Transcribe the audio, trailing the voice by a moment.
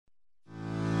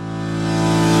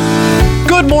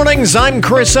mornings, I'm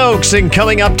Chris Oakes, and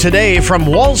coming up today, from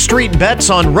Wall Street bets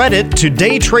on Reddit to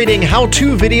day trading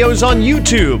how-to videos on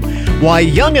YouTube, why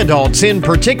young adults in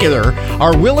particular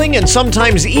are willing and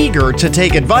sometimes eager to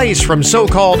take advice from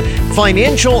so-called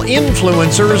financial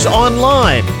influencers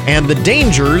online, and the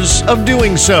dangers of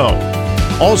doing so.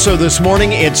 Also this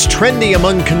morning, it's trendy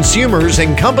among consumers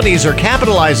and companies are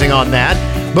capitalizing on that.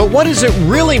 But what does it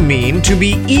really mean to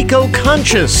be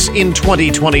eco-conscious in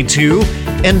 2022?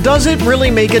 And does it really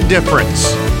make a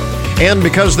difference? And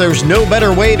because there's no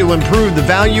better way to improve the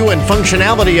value and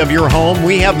functionality of your home,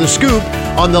 we have the scoop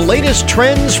on the latest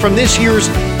trends from this year's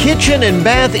Kitchen and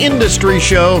Bath Industry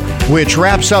Show, which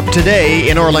wraps up today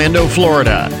in Orlando,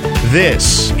 Florida.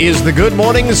 This is the Good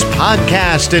Mornings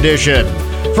Podcast Edition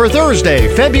for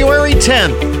Thursday, February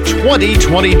 10th,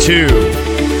 2022.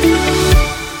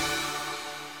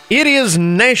 It is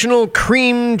National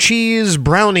Cream Cheese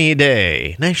Brownie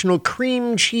Day. National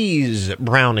Cream Cheese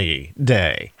Brownie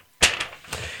Day.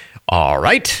 All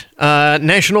right.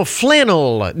 National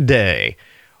Flannel Day,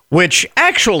 which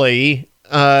actually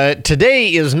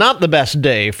today is not the best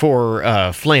day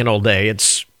for Flannel Day.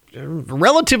 It's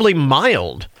relatively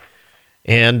mild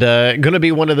and going to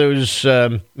be one of those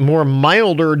more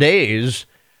milder days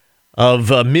of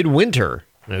midwinter.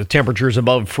 The temperatures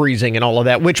above freezing and all of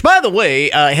that, which, by the way,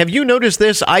 have you noticed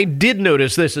this? I did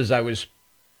notice this as I was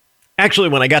actually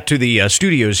when I got to the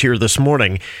studios here this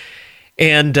morning,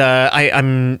 and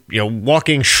I'm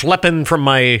walking, schlepping from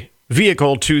my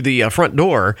vehicle to the front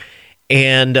door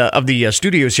and of the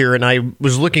studios here, and I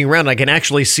was looking around. I can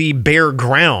actually see bare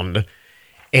ground,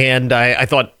 and I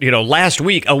thought,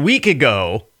 a week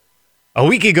ago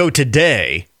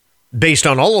today, based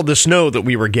on all of the snow that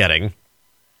we were getting.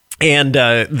 And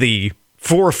the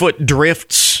 4-foot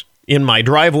drifts in my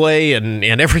driveway and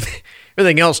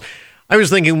everything else, I was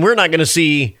thinking we're not going to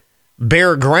see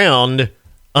bare ground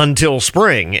until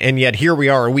spring, and yet here we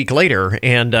are a week later,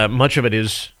 and much of it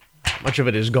is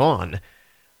gone,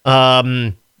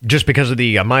 just because of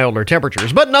the milder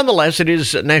temperatures. But nonetheless, it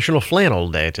is National Flannel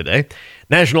Day today,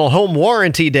 National Home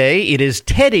Warranty Day. It is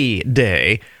Teddy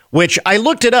Day, which I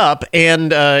looked it up,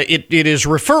 and it is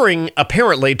referring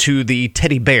apparently to the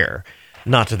teddy bear,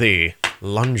 not the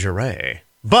lingerie.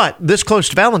 But this close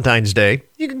to Valentine's Day,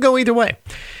 you can go either way.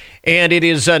 And it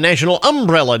is National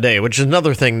Umbrella Day, which is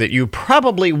another thing that you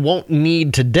probably won't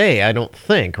need today, I don't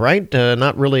think, right?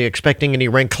 Not really expecting any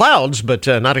rain. Clouds, but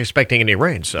not expecting any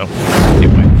rain, so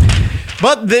anyway.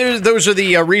 But those are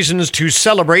the reasons to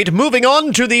celebrate. Moving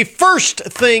on to the first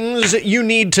things you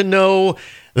need to know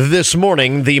this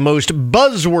morning, the most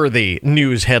buzzworthy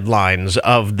news headlines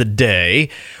of the day.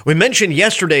 We mentioned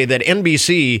yesterday that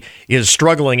NBC is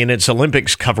struggling in its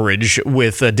Olympics coverage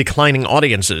with declining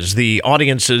audiences. The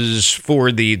audiences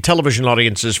for the television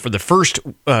audiences for the first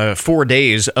 4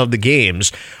 days of the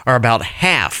games are about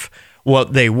half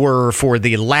what they were for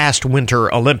the last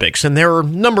Winter Olympics. And there are a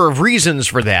number of reasons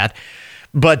for that.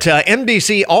 But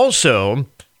NBC also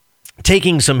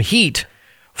taking some heat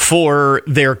for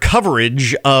their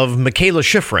coverage of Mikaela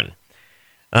Shiffrin.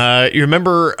 You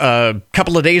remember a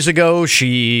couple of days ago,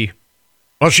 she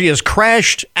has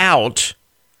crashed out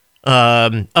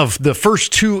of the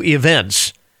first two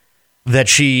events that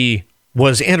she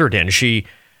was entered in. She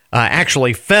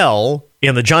actually fell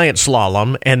in the giant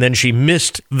slalom, and then she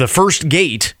missed the first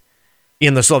gate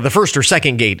in the first or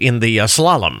second gate in the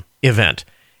slalom event.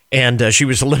 And she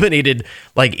was eliminated,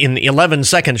 like in 11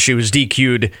 seconds, she was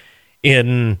DQ'd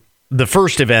in the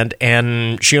first event,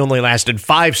 and she only lasted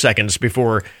 5 seconds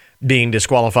before being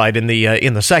disqualified in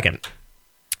the second.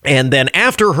 And then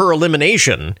after her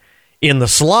elimination in the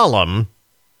slalom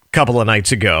a couple of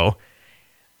nights ago,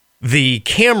 the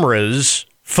cameras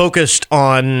focused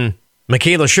on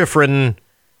Mikaela Shiffrin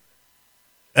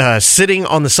sitting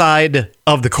on the side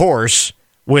of the course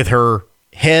with her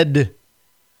head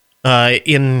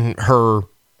in her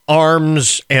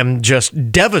arms and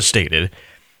just devastated.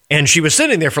 And she was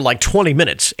sitting there for like 20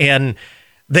 minutes, and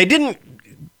they didn't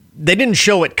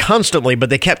show it constantly, but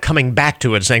they kept coming back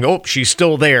to it, saying, oh, she's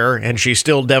still there, and she's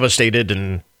still devastated,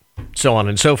 and so on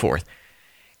and so forth.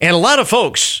 And a lot of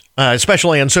folks,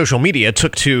 especially on social media,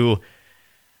 took to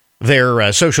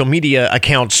their social media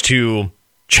accounts to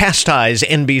chastise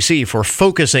NBC for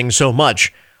focusing so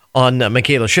much on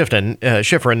Mikaela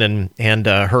Shiffrin and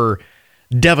her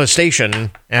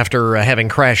devastation after having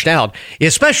crashed out,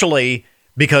 especially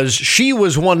because she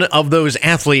was one of those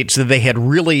athletes that they had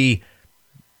really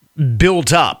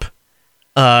built up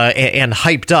and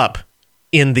hyped up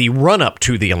in the run-up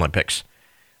to the Olympics.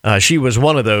 She was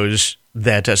one of those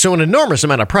that, so an enormous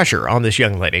amount of pressure on this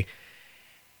young lady.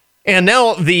 And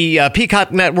now the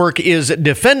Peacock Network is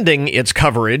defending its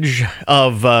coverage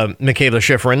of Mikaela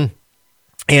Shiffrin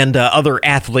and other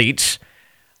athletes.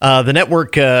 The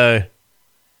network,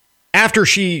 after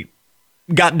she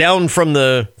got down from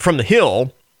the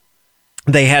hill,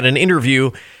 they had an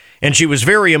interview, and she was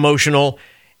very emotional,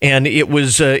 and it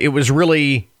was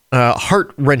really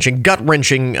heart-wrenching,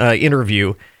 gut-wrenching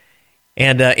interview.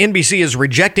 And NBC is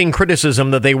rejecting criticism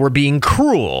that they were being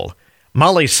cruel.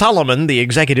 Molly Solomon, the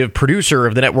executive producer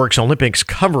of the network's Olympics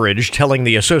coverage, telling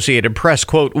the Associated Press,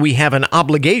 quote, "We have an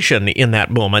obligation in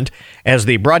that moment as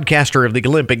the broadcaster of the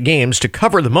Olympic Games to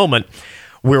cover the moment.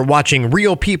 We're watching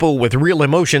real people with real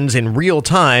emotions in real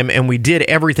time, and we did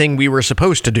everything we were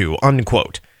supposed to do,"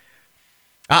 unquote.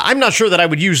 I'm not sure that I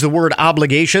would use the word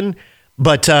obligation,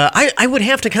 but I would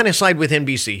have to kind of side with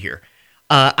NBC here.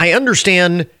 I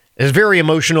understand it's very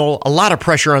emotional, a lot of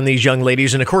pressure on these young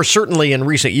ladies. And of course, certainly in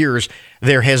recent years,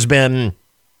 there has been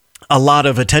a lot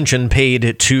of attention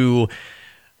paid to,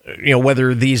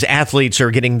 whether these athletes are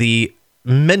getting the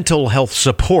mental health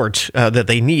support that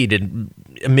they need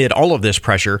amid all of this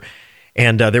pressure.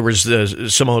 And there was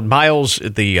Simone Biles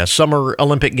at the Summer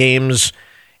Olympic Games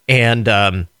and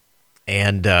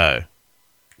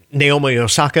Naomi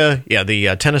Osaka,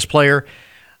 the tennis player,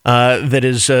 that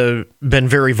has been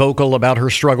very vocal about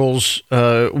her struggles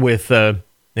with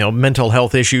mental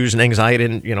health issues and anxiety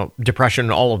and depression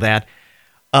and all of that.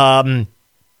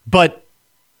 But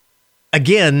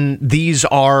again, these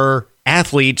are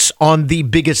athletes on the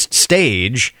biggest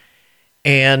stage,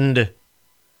 and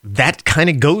that kind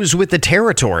of goes with the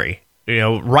territory.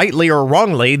 Rightly or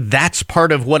wrongly, that's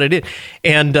part of what it is.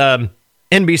 And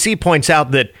NBC points out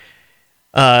that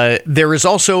there is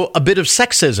also a bit of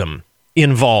sexism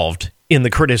involved in the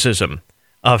criticism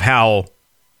of how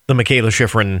the Mikaela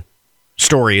Shiffrin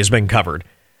story has been covered.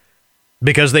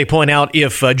 Because they point out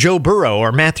if Joe Burrow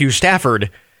or Matthew Stafford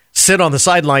sit on the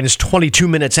sidelines 22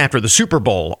 minutes after the Super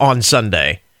Bowl on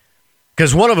Sunday,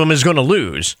 because one of them is going to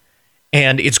lose,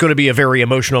 and it's going to be a very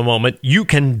emotional moment, you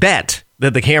can bet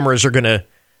that the cameras are going to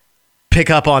pick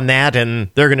up on that, and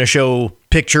they're going to show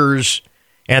pictures,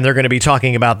 and they're going to be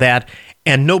talking about that,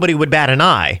 and nobody would bat an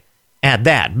eye at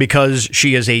that, because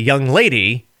she is a young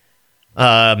lady.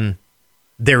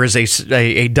 There is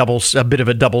a bit of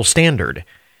a double standard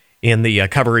in the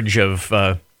coverage of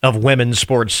women's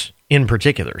sports in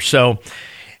particular. So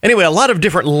anyway, a lot of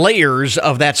different layers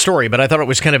of that story, but I thought it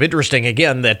was kind of interesting,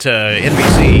 again, that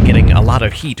NBC getting a lot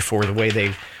of heat for the way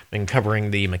they've been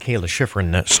covering the Mikaela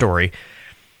Shiffrin story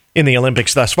in the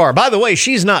Olympics thus far. By the way,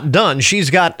 she's not done. She's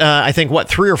got, I think,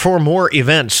 3 or 4 more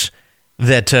events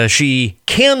that she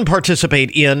can participate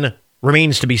in.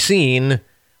 Remains to be seen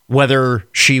whether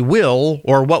she will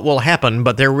or what will happen,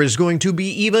 but there is going to be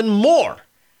even more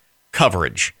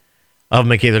coverage of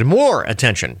Mikaela, more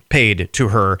attention paid to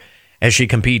her as she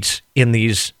competes in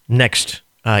these next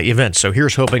events. So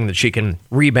here's hoping that she can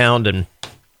rebound and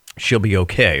she'll be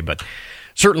okay. But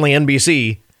certainly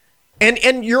NBC,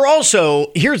 and you're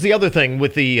also, here's the other thing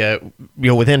with the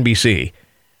with NBC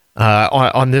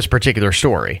on this particular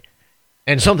story.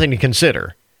 And something to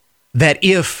consider, that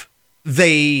if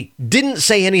they didn't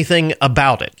say anything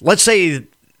about it, let's say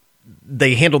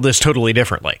they handled this totally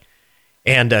differently,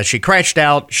 and she crashed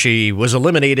out, she was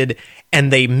eliminated,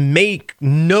 and they make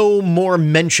no more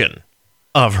mention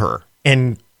of her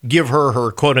and give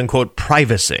her quote-unquote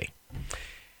privacy,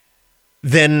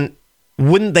 then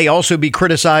wouldn't they also be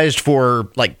criticized for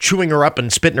chewing her up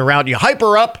and spitting her out? You hype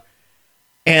her up,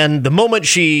 and the moment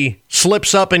she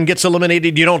slips up and gets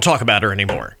eliminated, you don't talk about her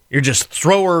anymore. You just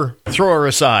throw her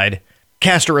aside,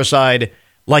 cast her aside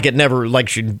like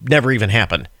she never even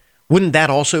happened. Wouldn't that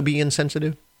also be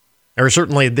insensitive? Or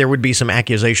certainly there would be some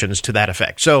accusations to that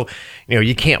effect. So,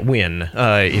 you can't win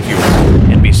if you're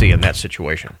NBC in that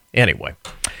situation. Anyway,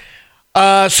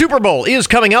 Super Bowl is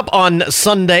coming up on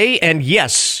Sunday, and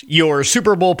yes, your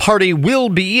Super Bowl party will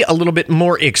be a little bit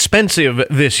more expensive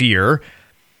this year.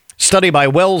 Study by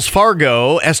Wells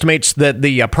Fargo estimates that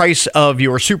the price of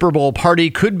your Super Bowl party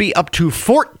could be up to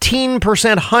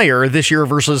 14% higher this year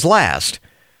versus last.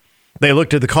 They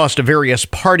looked at the cost of various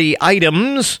party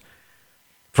items,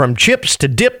 from chips to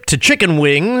dip to chicken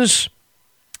wings.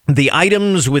 The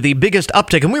items with the biggest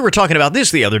uptick, and we were talking about this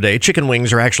the other day, chicken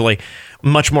wings are actually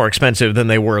much more expensive than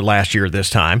they were last year this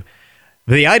time.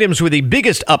 The items with the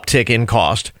biggest uptick in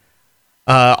cost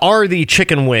are the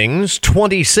chicken wings,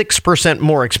 26%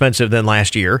 more expensive than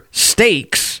last year.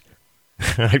 Steaks,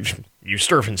 you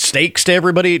serving steaks to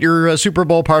everybody at your Super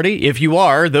Bowl party? If you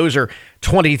are, those are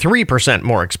 23%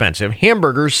 more expensive.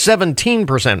 Hamburgers,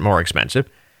 17% more expensive.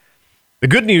 The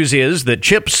good news is that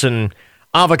chips and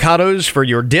avocados for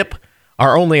your dip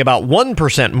are only about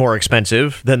 1% more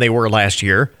expensive than they were last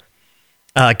year.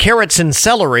 Carrots and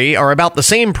celery are about the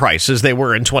same price as they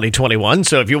were in 2021.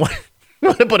 So if you want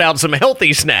to put out some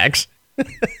healthy snacks,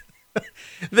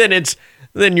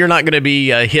 then you're not going to be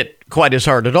hit quite as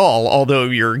hard at all. Although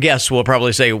your guests will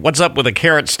probably say, "What's up with the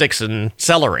carrot sticks and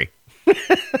celery?"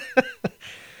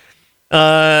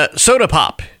 Soda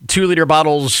pop, 2-liter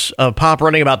bottles of pop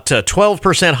running about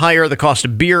 12% higher. The cost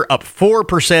of beer up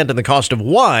 4%, and the cost of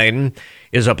wine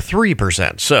is up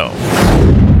 3%. So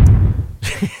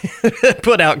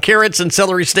put out carrots and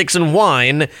celery sticks and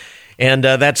wine, and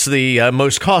that's the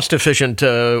most cost-efficient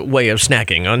way of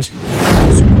snacking on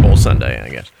Super Bowl Sunday, I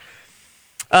guess.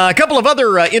 A couple of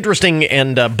other interesting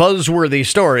and buzzworthy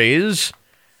stories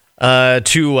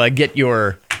to get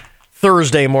your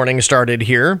Thursday morning started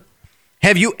here.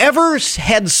 Have you ever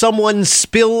had someone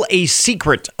spill a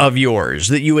secret of yours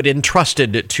that you had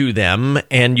entrusted to them,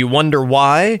 and you wonder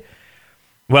why?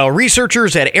 Well,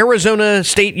 researchers at Arizona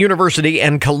State University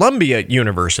and Columbia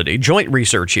University, joint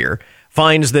research here,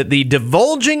 finds that the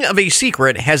divulging of a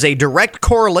secret has a direct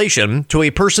correlation to a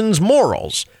person's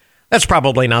morals. That's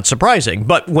probably not surprising,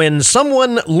 but when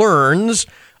someone learns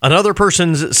another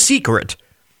person's secret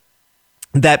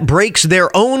that breaks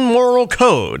their own moral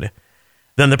code,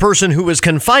 then the person who was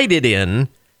confided in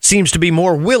seems to be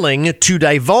more willing to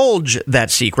divulge that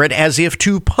secret as if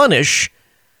to punish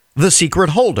the secret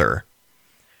holder.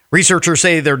 Researchers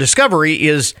say their discovery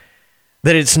is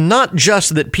that it's not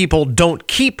just that people don't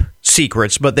keep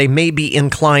secrets, but they may be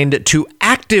inclined to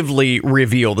actively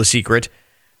reveal the secret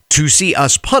to see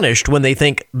us punished when they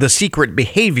think the secret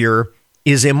behavior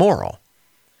is immoral.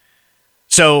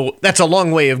 So that's a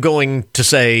long way of going to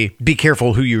say, be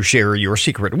careful who you share your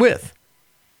secret with.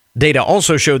 Data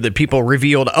also showed that people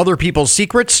revealed other people's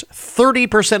secrets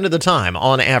 30% of the time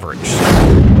on average.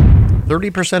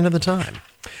 30% of the time.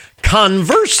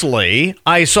 Conversely,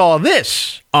 I saw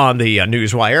this on the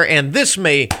Newswire, and this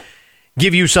may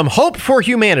give you some hope for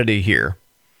humanity here.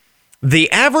 The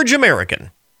average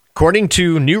American, according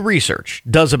to new research,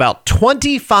 does about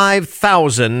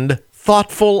 25,000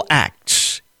 thoughtful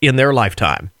acts in their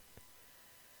lifetime.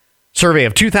 Survey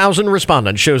of 2,000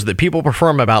 respondents shows that people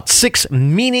perform about 6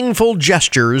 meaningful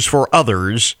gestures for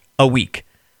others a week,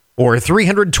 or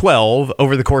 312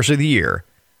 over the course of the year.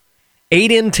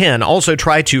 8 in 10 also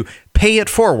try to pay it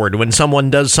forward when someone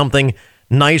does something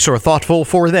nice or thoughtful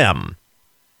for them.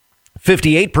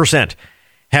 58%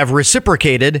 have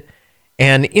reciprocated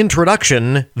an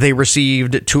introduction they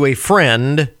received to a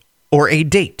friend or a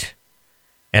date.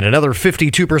 And another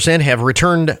 52% have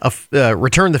returned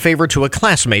the favor to a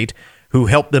classmate who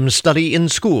helped them study in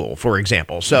school, for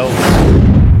example. So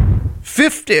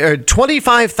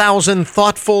 25,000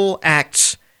 thoughtful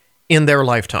acts in their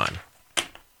lifetime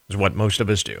is what most of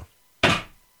us do.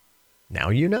 Now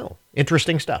you know.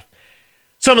 Interesting stuff.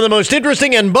 Some of the most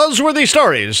interesting and buzzworthy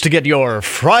stories to get your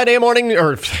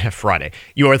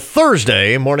your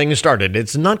Thursday morning started.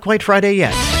 It's not quite Friday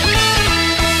yet.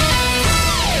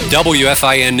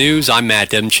 WFIN News, I'm Matt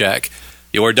Demchek.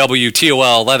 Your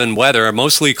WTOL 11 weather,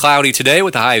 mostly cloudy today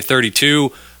with a high of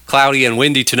 32, cloudy and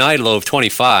windy tonight, a low of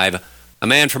 25. A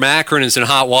man from Akron is in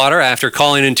hot water after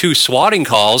calling in 2 swatting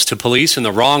calls to police in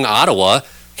the wrong Ottawa.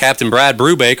 Captain Brad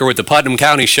Brubaker with the Putnam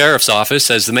County Sheriff's Office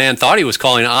says the man thought he was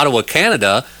calling Ottawa,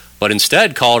 Canada, but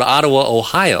instead called Ottawa,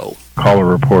 Ohio. Caller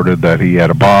reported that he had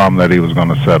a bomb that he was going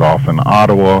to set off in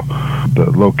Ottawa. The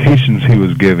locations he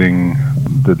was giving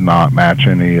did not match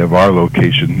any of our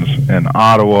locations in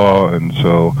Ottawa, and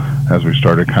so as we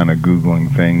started kind of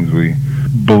Googling things, we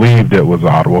believed it was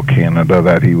Ottawa, Canada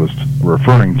that he was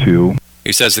referring to.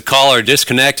 He says the caller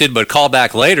disconnected but called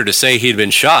back later to say he'd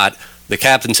been shot. The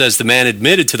captain says the man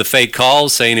admitted to the fake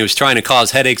calls, saying he was trying to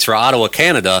cause headaches for Ottawa,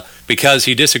 Canada, because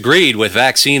he disagreed with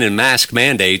vaccine and mask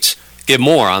mandates. Get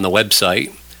more on the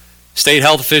website. State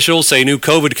health officials say new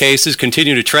COVID cases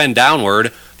continue to trend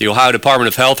downward. The Ohio Department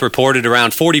of Health reported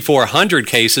around 4,400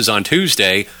 cases on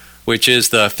Tuesday, which is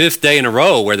the 5th day in a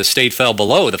row where the state fell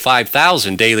below the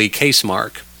 5,000 daily case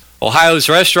mark. Ohio's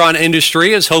restaurant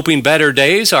industry is hoping better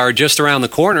days are just around the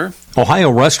corner. Ohio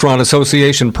Restaurant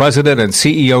Association President and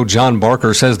CEO John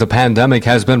Barker says the pandemic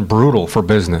has been brutal for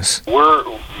business. We're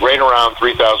right around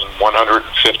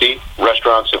 3,150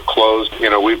 restaurants have closed.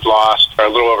 We've lost a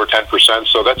little over 10%,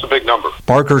 so that's a big number.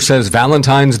 Barker says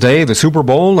Valentine's Day, the Super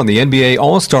Bowl, and the NBA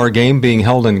All-Star Game being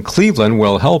held in Cleveland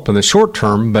will help in the short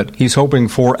term, but he's hoping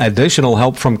for additional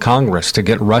help from Congress to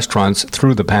get restaurants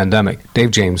through the pandemic.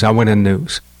 Dave James, IWNN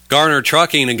News. Garner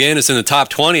Trucking, again, is in the top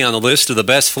 20 on the list of the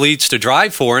best fleets to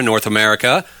drive for in North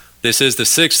America. This is the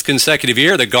 6th consecutive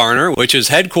year that Garner, which is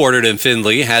headquartered in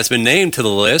Findlay, has been named to the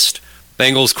list.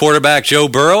 Bengals quarterback Joe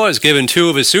Burrow has given 2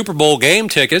 of his Super Bowl game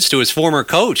tickets to his former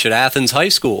coach at Athens High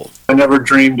School. I never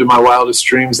dreamed in my wildest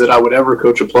dreams that I would ever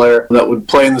coach a player that would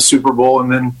play in the Super Bowl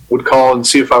and then would call and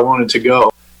see if I wanted to go.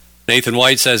 Nathan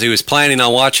White says he was planning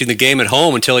on watching the game at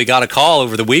home until he got a call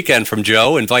over the weekend from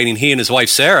Joe inviting he and his wife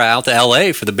Sarah out to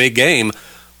L.A. for the big game.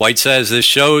 White says this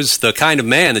shows the kind of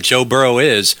man that Joe Burrow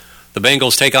is. The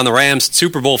Bengals take on the Rams at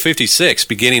Super Bowl 56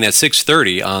 beginning at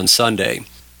 6:30 on Sunday.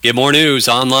 Get more news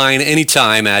online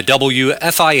anytime at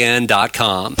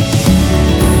WFIN.com.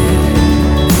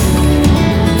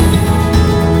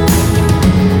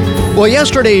 Well,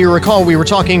 yesterday, you recall, we were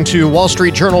talking to Wall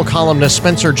Street Journal columnist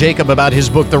Spencer Jacob about his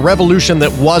book, The Revolution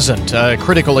That Wasn't, a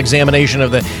critical examination of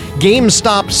the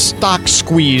GameStop stock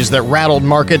squeeze that rattled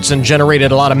markets and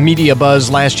generated a lot of media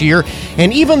buzz last year.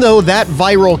 And even though that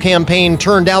viral campaign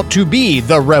turned out to be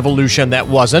the revolution that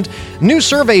wasn't, new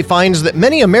survey finds that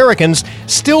many Americans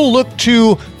still look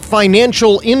to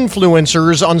financial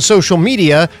influencers on social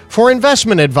media for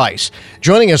investment advice.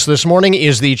 Joining us this morning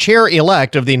is the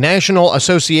chair-elect of the National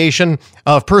Association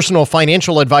of Personal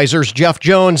Financial Advisors, Jeff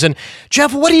Jones. And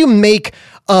Jeff, what do you make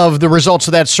of the results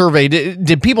of that survey?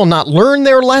 Did people not learn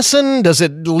their lesson? Does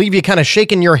it leave you kind of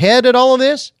shaking your head at all of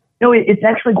this? No, it's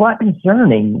actually quite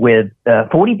concerning with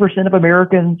 40% of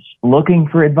Americans looking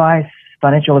for advice,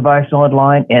 financial advice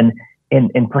online, and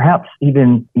perhaps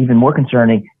even more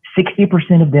concerning,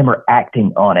 60% of them are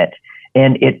acting on it.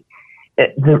 And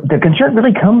the concern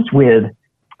really comes with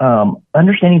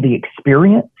understanding the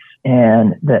experience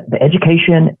and the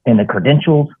education and the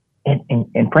credentials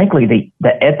and frankly,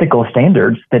 the ethical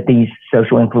standards that these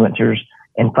social influencers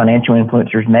and financial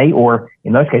influencers may, or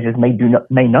in most cases,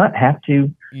 may not have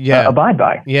to abide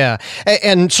by. Yeah.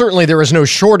 And certainly there is no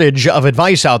shortage of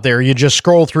advice out there. You just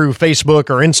scroll through Facebook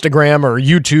or Instagram or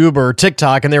YouTube or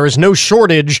TikTok, and there is no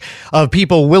shortage of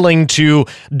people willing to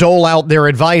dole out their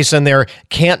advice and their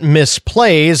can't miss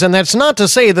plays. And that's not to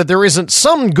say that there isn't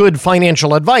some good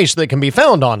financial advice that can be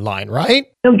found online, right?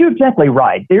 No, you're exactly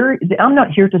right. I'm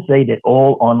not here to say that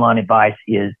all online advice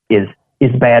is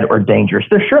bad or dangerous.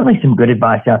 There's certainly some good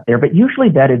advice out there, but usually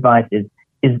that advice is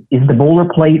the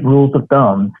boilerplate rules of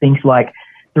thumb. Things like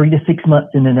 3 to 6 months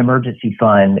in an emergency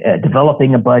fund,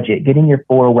 developing a budget, getting your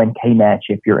 401k match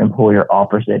if your employer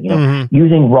offers it,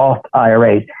 using Roth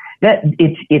IRAs. That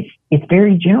it's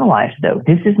very generalized though.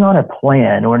 This is not a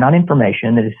plan or not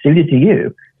information that is suited to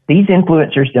you. These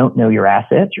influencers don't know your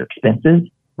assets, your expenses.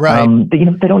 Right.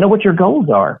 They don't know what your goals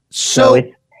are. So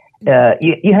it's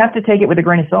you have to take it with a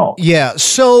grain of salt. Yeah.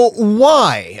 So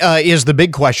why is the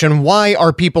big question? Why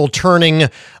are people turning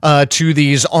to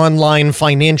these online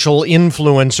financial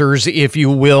influencers, if you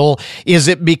will? Is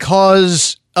it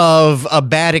because of a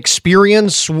bad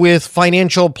experience with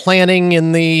financial planning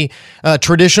in the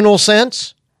traditional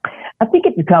sense? I think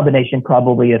it's a combination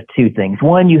probably of two things.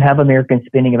 One, you have Americans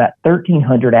spending about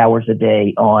 1,300 hours a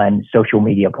day on social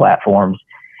media platforms.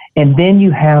 And then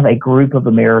you have a group of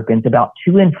Americans, about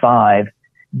 2 in 5,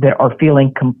 that are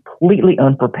feeling completely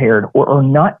unprepared or are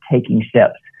not taking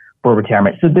steps for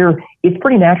retirement. So it's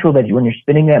pretty natural that when you're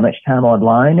spending that much time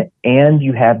online and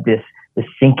you have this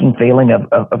sinking feeling of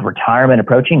retirement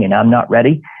approaching and I'm not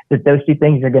ready, that those two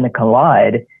things are going to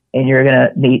collide and you're going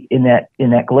to meet in that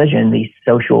collision these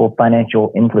social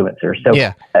financial influencers. So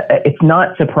it's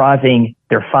not surprising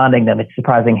they're finding them. It's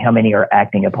surprising how many are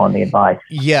acting upon the advice.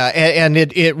 Yeah, and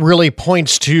it really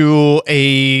points to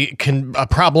a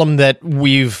problem that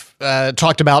we've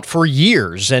talked about for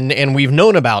years and we've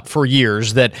known about for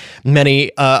years, that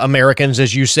many Americans,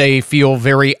 as you say, feel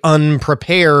very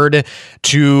unprepared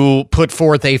to put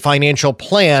forth a financial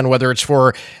plan, whether it's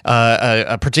for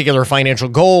a particular financial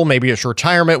goal, maybe it's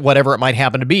retirement, whatever it might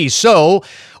happen to be. So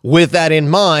with that in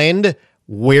mind,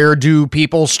 where do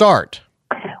people start?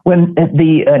 When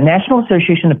the National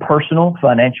Association of Personal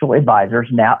Financial Advisors,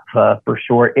 NAPFA for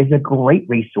short, is a great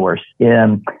resource.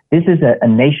 This is a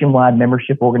nationwide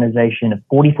membership organization of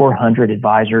 4,400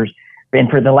 advisors. And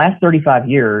for the last 35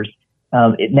 years,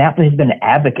 NAPFA has been an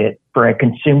advocate for a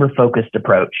consumer-focused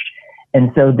approach.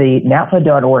 And so the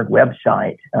NAPFA.org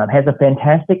website has a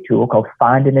fantastic tool called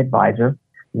Find an Advisor.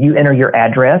 You enter your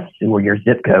address or your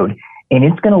zip code, and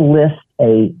it's going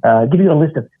to give you a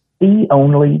list of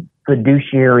fee-only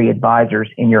fiduciary advisors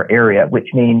in your area, which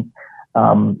means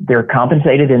they're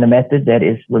compensated in a method that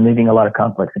is removing a lot of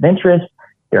conflicts of interest.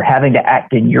 They're having to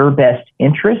act in your best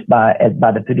interest by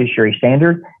the fiduciary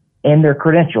standard, and they're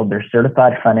credentialed. They're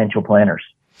certified financial planners.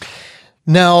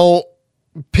 Now,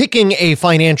 picking a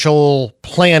financial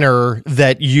planner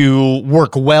that you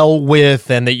work well with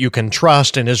and that you can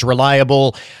trust and is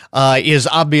reliable is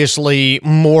obviously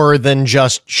more than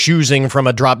just choosing from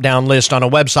a drop-down list on a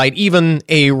website. Even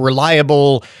a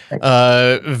reliable,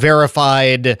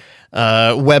 verified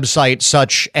website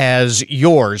such as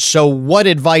yours. So what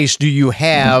advice do you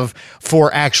have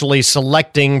for actually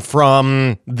selecting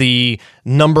from the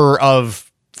number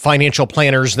of financial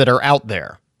planners that are out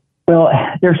there? Well,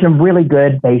 there's some really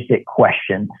good basic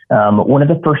questions. One of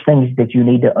the first things that you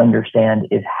need to understand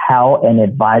is how an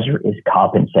advisor is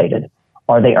compensated.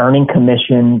 Are they earning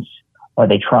commissions? Are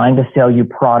they trying to sell you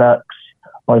products?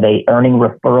 Are they earning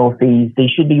referral fees? These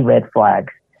should be red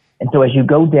flags. And so as you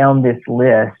go down this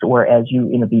list, or as you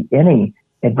be any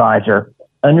advisor,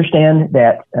 understand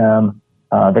that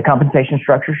the compensation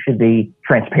structure should be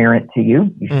transparent to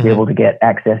you. You should be able to get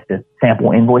access to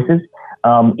sample invoices.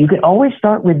 You can always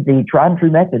start with the tried and true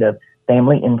method of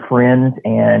family and friends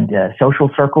and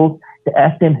social circles to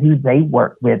ask them who they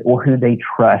work with or who they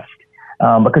trust.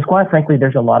 Because quite frankly,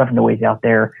 there's a lot of noise out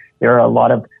there. There are a lot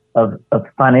of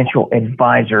financial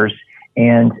advisors,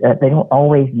 and they don't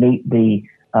always meet the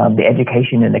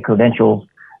education and the credentials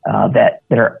that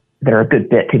are a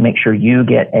good fit to make sure you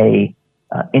get a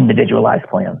individualized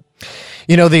plan.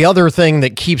 You know, the other thing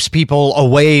that keeps people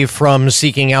away from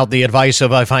seeking out the advice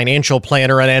of a financial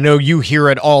planner, and I know you hear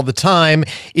it all the time,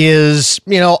 is,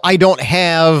 I don't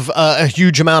have a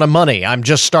huge amount of money. I'm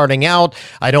just starting out.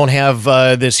 I don't have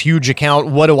this huge account.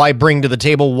 What do I bring to the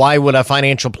table? Why would a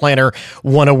financial planner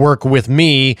want to work with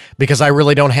me? Because I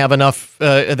really don't have enough,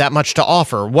 that much to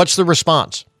offer. What's the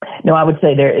response? No, I would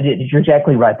say you're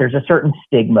exactly right. There's a certain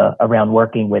stigma around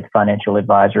working with financial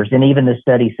advisors, and even the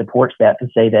study supports that to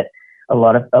say that a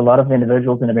lot of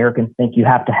individuals and Americans think you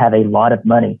have to have a lot of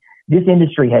money. This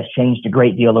industry has changed a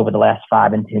great deal over the last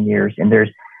 5 and 10 years, and there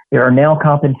are now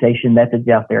compensation methods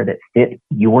out there that fit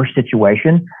your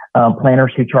situation.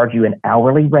 Planners who charge you an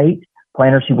hourly rate,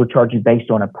 planners who will charge you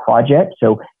based on a project.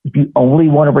 So if you only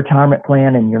want a retirement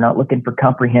plan and you're not looking for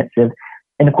comprehensive,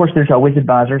 and of course, there's always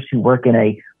advisors who work in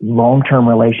a long-term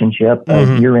relationship,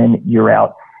 year in, year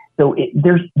out. So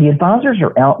there's the advisors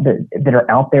are out that are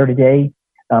out there today.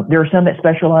 There are some that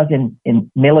specialize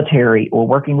in military or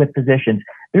working with physicians.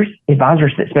 There's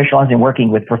advisors that specialize in working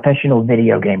with professional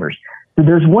video gamers. So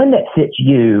there's one that fits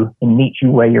you and meets you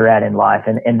where you're at in life,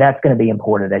 and that's going to be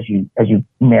important as you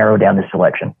narrow down the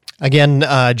selection. Again,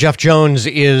 Jeff Jones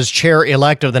is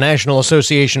chair-elect of the National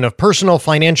Association of Personal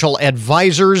Financial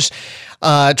Advisors.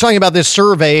 Talking about this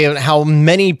survey and how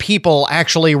many people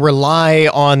actually rely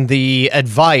on the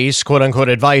advice, quote-unquote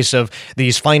advice, of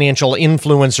these financial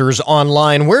influencers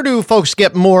online. Where do folks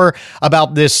get more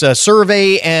about this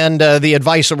survey and the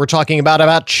advice that we're talking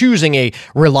about choosing a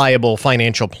reliable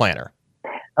financial planner?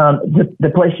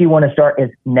 The place you want to start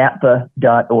is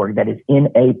NAPFA.org. That is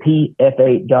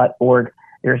NAPFA.org.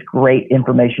 There's great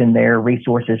information there,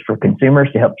 resources for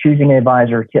consumers to help choosing an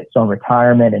advisor, tips on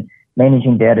retirement and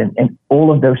managing debt, and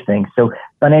all of those things. So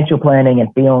financial planning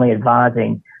and family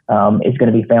advising is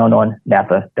going to be found on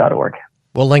NAPFA.org.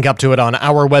 We'll link up to it on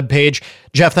our webpage.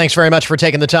 Jeff, thanks very much for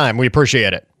taking the time. We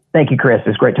appreciate it. Thank you, Chris.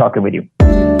 It's great talking with you.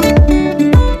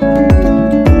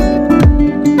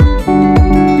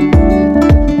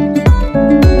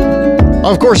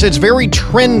 Of course, it's very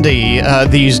trendy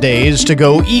these days to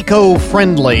go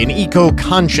eco-friendly and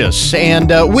eco-conscious, and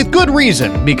with good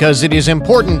reason, because it is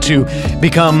important to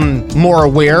become more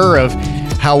aware of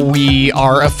how we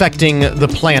are affecting the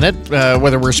planet,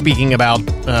 whether we're speaking about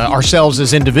ourselves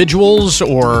as individuals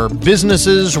or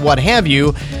businesses, what have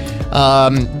you,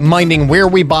 minding where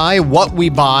we buy, what we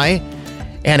buy,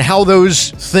 and how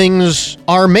those things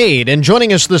are made. And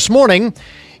joining us this morning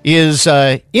is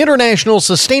international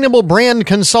sustainable brand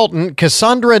consultant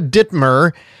Cassandra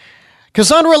Dittmer.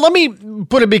 Cassandra, let me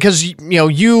put it, because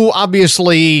you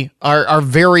obviously are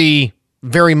very,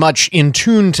 very much in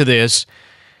tune to this.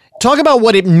 Talk about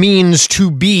what it means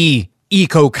to be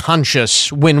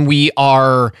eco-conscious when we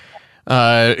are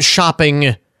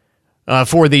shopping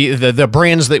for the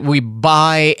brands that we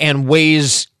buy, and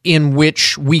ways in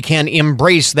which we can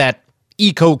embrace that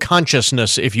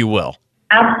eco-consciousness, if you will.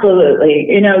 Absolutely.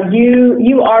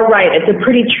 You are right. It's a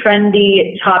pretty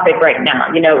trendy topic right now.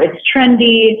 It's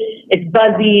trendy, it's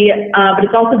buzzy, but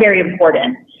it's also very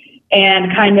important.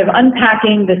 And kind of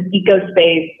unpacking this eco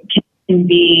space can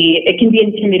be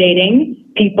intimidating.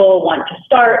 People want to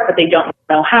start, but they don't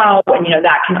know how. And,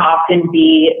 that can often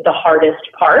be the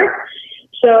hardest part.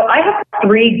 So I have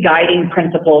 3 guiding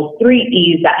principles, 3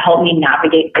 E's that help me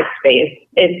navigate this space.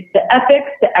 It's the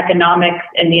ethics, the economics,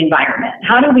 and the environment.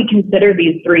 How do we consider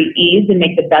these 3 E's and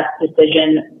make the best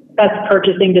decision best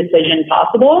purchasing decision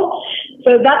possible.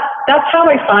 So that's how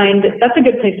I find that's a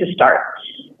good place to start.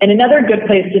 And another good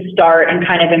place to start and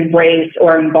kind of embrace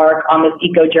or embark on this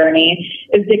eco journey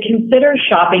is to consider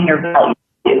shopping your values.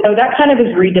 So that kind of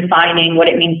is redefining what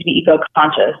it means to be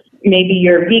eco-conscious. Maybe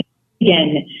you're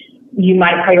vegan, you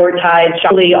might prioritize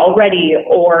shopping already,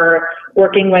 or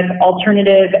working with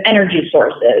alternative energy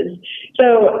sources.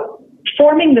 So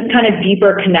forming this kind of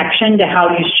deeper connection to how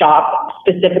you shop,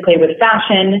 specifically with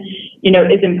fashion,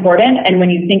 is important. And when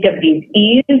you think of these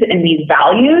E's and these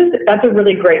values, that's a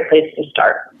really great place to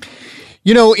start.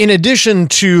 In addition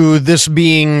to this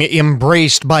being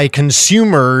embraced by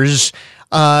consumers,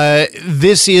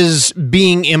 this is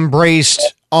being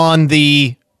embraced on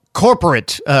the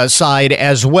corporate side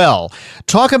as well.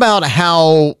 Talk about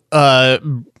how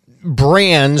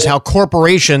brands, how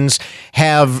corporations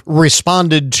have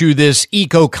responded to this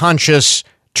eco-conscious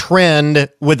trend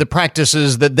with the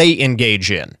practices that they engage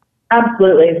in.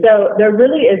 Absolutely. So there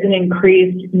really is an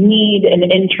increased need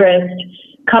and interest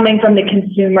coming from the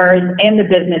consumers and the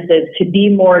businesses to be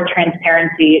more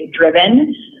transparency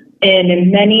driven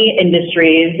in many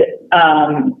industries.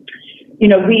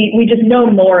 We just know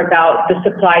more about the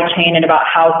supply chain and about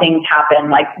how things happen.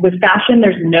 Like with fashion,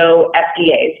 there's no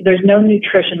FDA, so there's no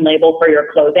nutrition label for your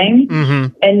clothing.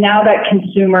 Mm-hmm. And now that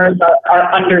consumers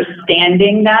are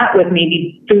understanding that with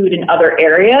maybe food and other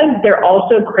areas, they're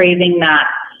also craving that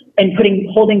and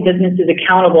holding businesses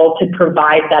accountable to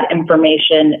provide that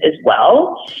information as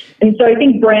well. And so I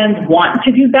think brands want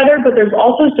to do better, but there's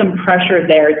also some pressure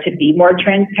there to be more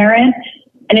transparent.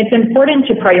 And it's important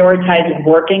to prioritize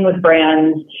working with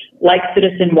brands like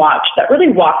Citizen Watch that really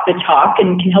walk the talk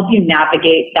and can help you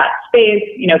navigate that space,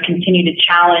 continue to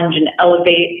challenge and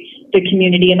elevate the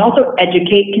community and also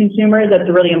educate consumers. That's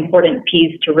a really important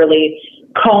piece to really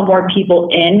call more people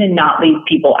in and not leave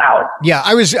people out. Yeah,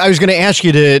 I was going to ask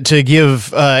you to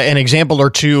give an example or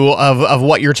two of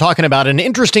what you're talking about. And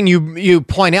interesting, you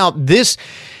point out this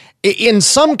in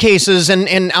some cases,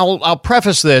 and I'll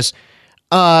preface this.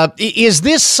 Is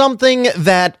this something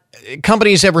that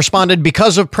companies have responded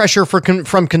because of pressure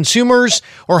from consumers,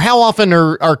 or how often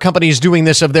are companies doing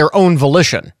this of their own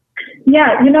volition? Yeah,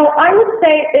 I would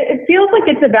say it feels like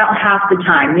it's about half the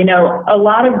time. A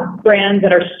lot of brands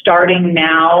that are starting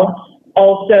now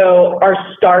also are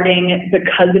starting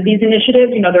because of these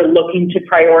initiatives. They're looking to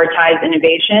prioritize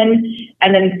innovation.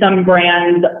 And then some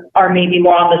brands are maybe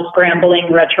more on the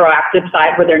scrambling retroactive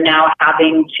side where they're now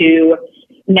having to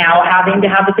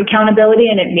have this accountability,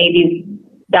 and it maybe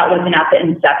that wasn't at the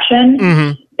inception.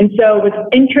 Mm-hmm. And so what's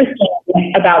interesting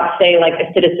about, say, like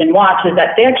a Citizen Watch is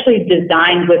that they actually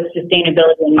designed with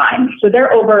sustainability in mind. So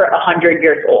they're over 100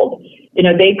 years old.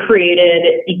 They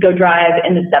created EcoDrive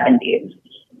in the 70s.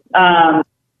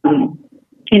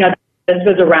 This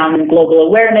was around global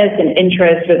awareness and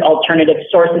interest with alternative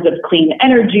sources of clean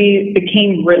energy,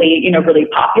 became really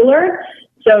popular.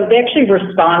 So they actually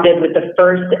responded with the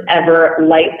first ever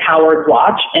light-powered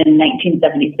watch in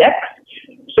 1976.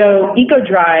 So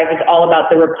EcoDrive is all about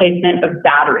the replacement of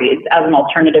batteries as an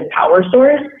alternative power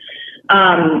source.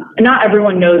 Not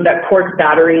everyone knows that quartz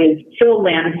batteries fill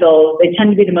landfills. They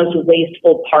tend to be the most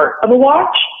wasteful part of a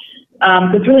watch.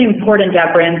 So it's really important to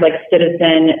have brands like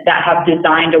Citizen that have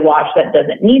designed a watch that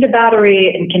doesn't need a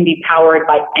battery and can be powered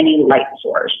by any light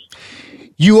source.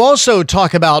 You also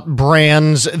talk about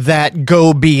brands that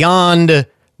go beyond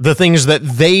the things that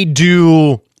they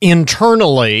do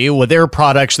internally with their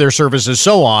products, their services,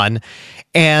 so on,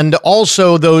 and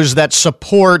also those that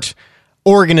support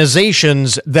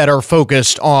organizations that are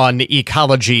focused on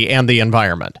ecology and the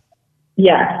environment.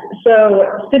 Yes.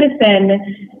 So Citizen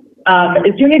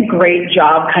is doing a great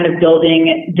job kind of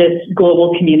building this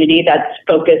global community that's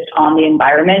focused on the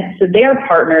environment. So they are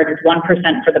partnered with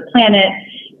 1% for the Planet,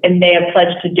 and they have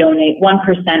pledged to donate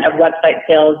 1% of website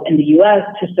sales in the U.S.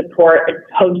 to support a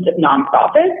host of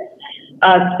nonprofits.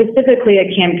 Specifically,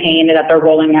 a campaign that they're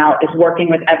rolling out is working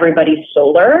with Everybody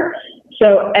Solar.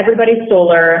 So Everybody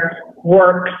Solar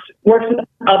works with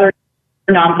other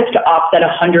nonprofits to offset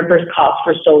 100% cost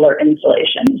for solar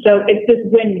installation. So it's this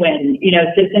win-win.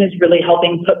 Citizen is really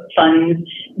helping put funds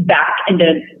back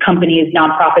into companies,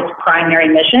 nonprofits' primary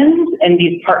missions, and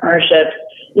these partnerships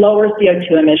lower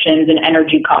CO2 emissions and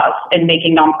energy costs and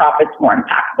making nonprofits more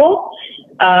impactful.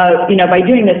 By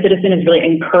doing this, Citizen is really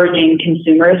encouraging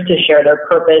consumers to share their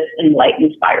purpose in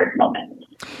light-inspired moments.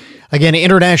 Again,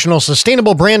 international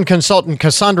sustainable brand consultant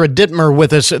Cassandra Dittmer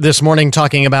with us this morning,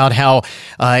 talking about how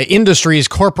industries,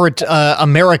 corporate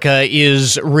America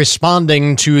is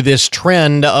responding to this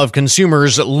trend of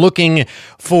consumers looking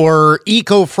for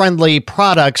eco-friendly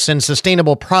products and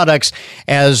sustainable products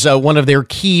as one of their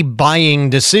key buying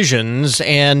decisions.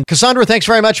 And Cassandra, thanks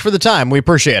very much for the time. We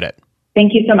appreciate it.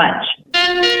 Thank you so much.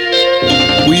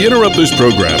 We interrupt this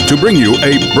program to bring you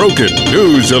a broken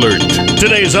news alert.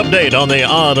 Today's update on the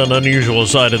odd and unusual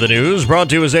side of the news, brought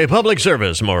to you as a public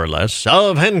service, more or less,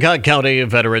 of Hancock County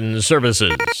Veterans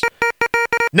Services.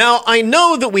 Now, I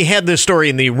know that we had this story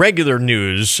in the regular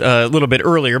news a little bit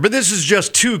earlier, but this is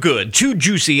just too good, too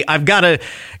juicy. I've got to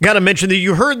mention that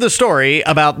you heard the story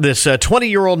about this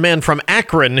 20-year-old man from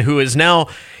Akron who is now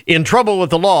in trouble with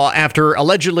the law after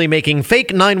allegedly making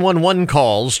fake 911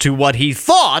 calls to what he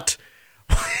thought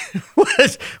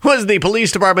was the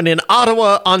police department in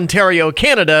Ottawa, Ontario,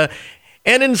 Canada,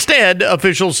 and instead,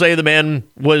 officials say the man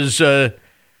was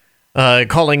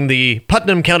calling the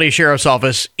Putnam County Sheriff's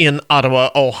Office in Ottawa,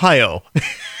 Ohio.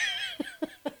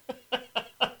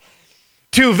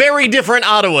 Two very different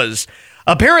Ottawas.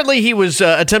 Apparently, he was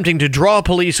attempting to draw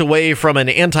police away from an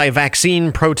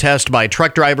anti-vaccine protest by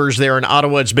truck drivers there in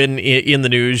Ottawa. It's been in the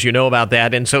news. You know about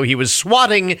that. And so he was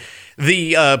swatting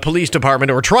the police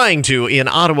department, or trying to, in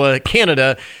Ottawa,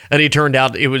 Canada. And it turned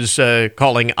out it was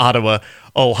calling Ottawa,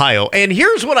 Ohio. And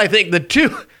here's what I think the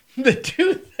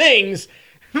two things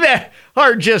that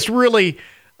are just really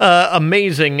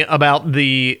amazing about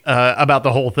the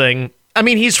whole thing. I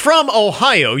mean, he's from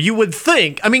Ohio. You would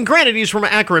think, I mean, granted, he's from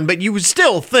Akron, but you would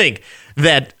still think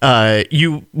that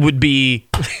you would be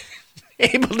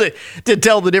able to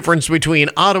tell the difference between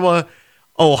Ottawa,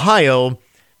 Ohio,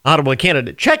 Ottawa,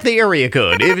 Canada. Check the area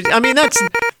code.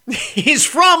 He's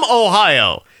from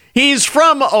Ohio. He's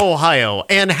from Ohio.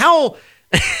 And how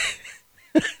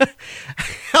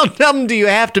dumb do you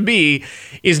have to be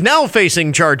is now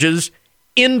facing charges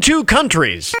in two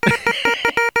countries.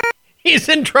 He's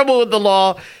in trouble with the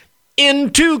law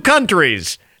in two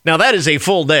countries. Now, that is a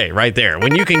full day right there,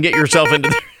 when you can get yourself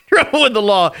into trouble with the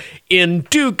law in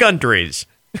two countries.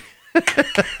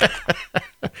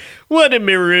 What a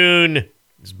maroon,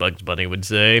 as Bugs Bunny would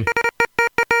say.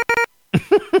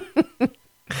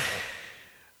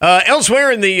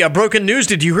 Elsewhere in the broken news,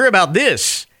 did you hear about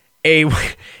this? A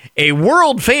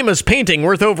world-famous painting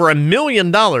worth over $1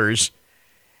 million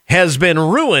has been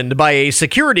ruined by a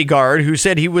security guard who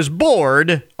said he was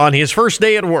bored on his first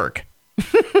day at work.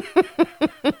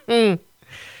 The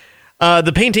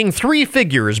painting Three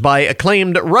Figures by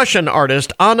acclaimed Russian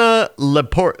artist Anna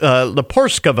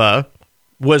Leporskova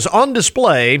was on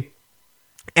display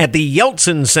at the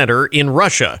Yeltsin Center in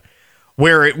Russia,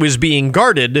 where it was being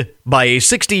guarded by a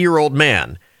 60-year-old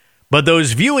man. But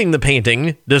those viewing the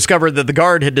painting discovered that the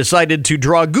guard had decided to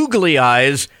draw googly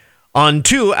eyes on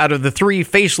two out of the three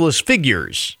faceless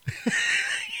figures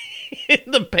in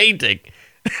the painting.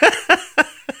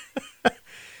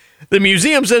 The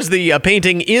museum says the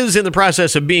painting is in the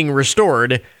process of being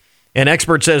restored. An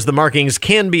expert says the markings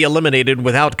can be eliminated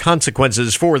without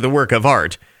consequences for the work of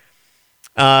art.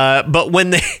 But when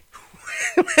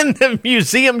the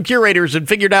museum curators had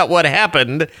figured out what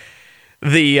happened,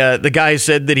 the guy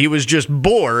said that he was just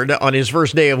bored on his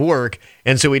first day of work,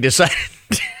 and so he decided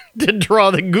to draw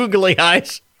the googly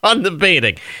eyes on the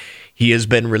painting. He has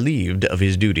been relieved of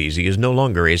his duties. He is no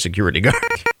longer a security guard.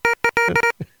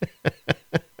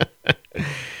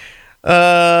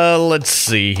 Let's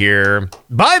see here.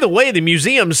 By the way, the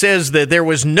museum says that there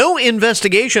was no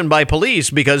investigation by police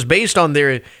because based on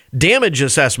their damage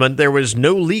assessment, there was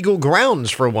no legal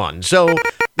grounds for one. So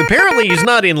apparently he's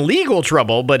not in legal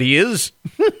trouble, but he is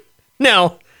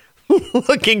now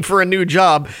looking for a new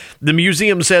job. The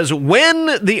museum says when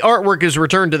the artwork is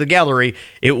returned to the gallery,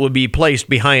 it will be placed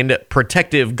behind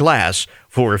protective glass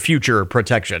for future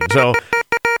protection. So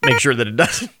make sure that it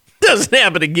doesn't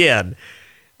happen again.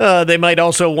 They might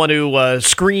also want to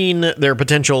screen their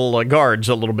potential guards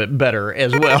a little bit better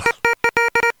as well.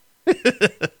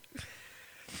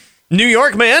 New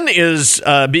York man is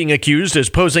being accused as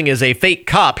posing as a fake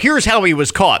cop. Here's how he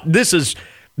was caught. This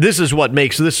is what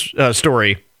makes this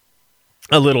story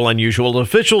a little unusual.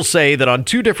 Officials say that on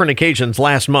two different occasions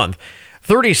last month,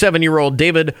 37-year-old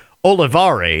David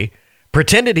Olivari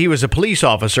pretended he was a police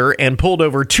officer and pulled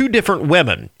over two different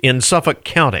women in Suffolk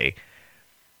County.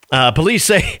 Police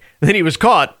say that he was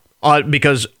caught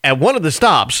because at one of the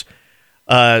stops,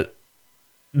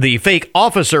 the fake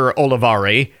officer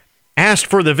Olivari asked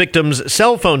for the victim's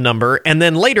cell phone number and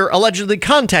then later allegedly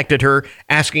contacted her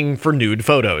asking for nude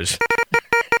photos.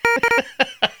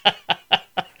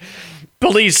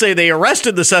 Police say they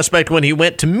arrested the suspect when he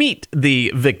went to meet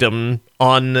the victim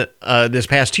on this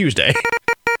past Tuesday.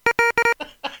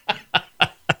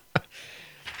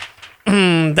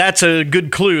 That's a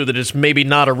good clue that it's maybe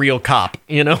not a real cop,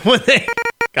 you know, when they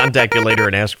contact you later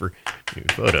and ask for new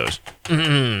photos.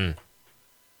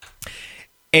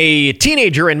 A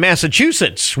teenager in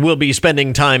Massachusetts will be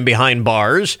spending time behind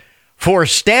bars for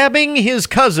stabbing his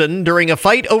cousin during a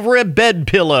fight over a bed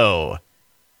pillow.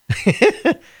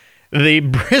 The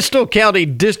Bristol County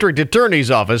District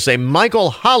Attorney's Office say Michael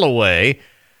Holloway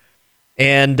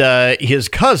and his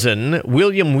cousin,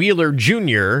 William Wheeler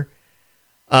Jr.,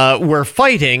 were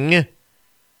fighting.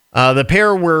 The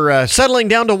pair were settling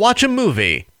down to watch a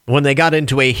movie when they got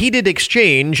into a heated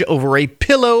exchange over a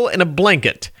pillow and a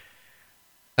blanket,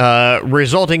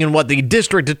 resulting in what the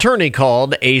district attorney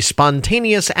called a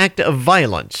spontaneous act of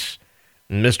violence.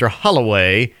 And Mr.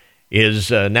 Holloway is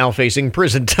now facing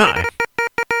prison time.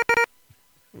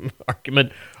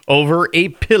 Argument over a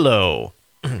pillow.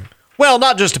 Well,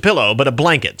 not just a pillow, but a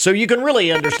blanket. So you can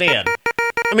really understand.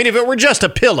 I mean, if it were just a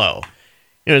pillow,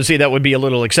 you know, see, that would be a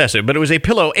little excessive. But it was a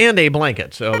pillow and a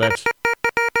blanket, so that's...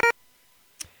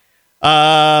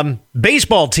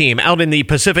 baseball team out in the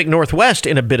Pacific Northwest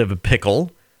in a bit of a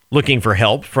pickle, looking for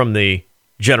help from the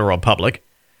general public.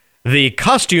 The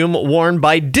costume worn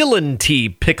by Dylan T.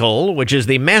 Pickle, which is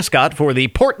the mascot for the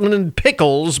Portland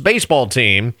Pickles baseball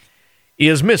team,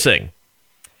 is missing.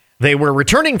 They were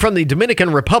returning from the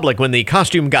Dominican Republic when the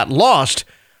costume got lost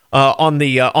on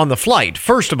the flight,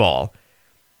 first of all.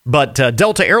 But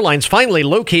Delta Airlines finally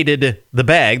located the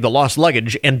bag, the lost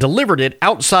luggage, and delivered it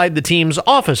outside the team's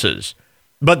offices.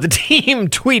 But the team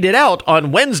tweeted out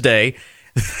on Wednesday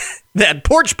that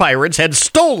porch pirates had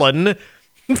stolen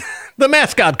the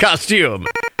mascot costume.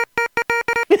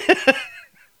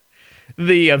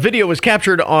 The video was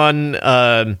captured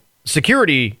on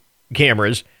security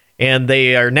cameras, and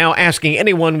they are now asking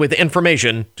anyone with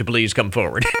information to please come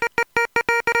forward.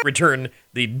 Return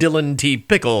the Dylan T.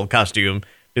 Pickle costume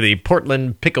to the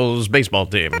Portland Pickles baseball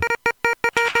team.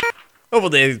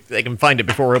 Hopefully they can find it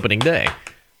before opening day.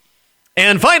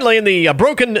 And finally, in the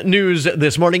broken news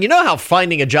this morning, you know how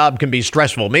finding a job can be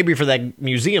stressful, maybe for that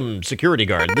museum security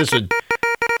guard.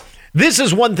 This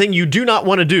is one thing you do not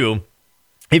want to do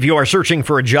if you are searching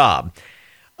for a job.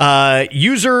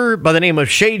 User by the name of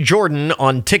Shay Jordan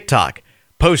on TikTok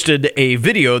posted a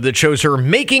video that shows her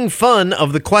making fun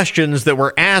of the questions that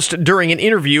were asked during an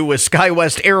interview with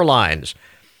SkyWest Airlines.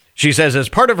 She says as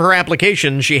part of her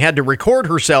application, she had to record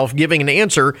herself giving an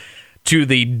answer to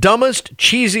the dumbest,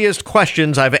 cheesiest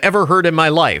questions I've ever heard in my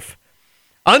life.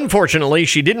 Unfortunately,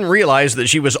 she didn't realize that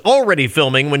she was already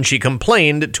filming when she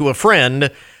complained to a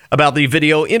friend about the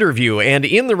video interview, and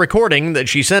in the recording that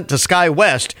she sent to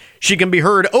SkyWest, she can be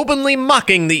heard openly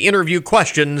mocking the interview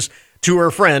questions to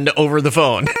her friend over the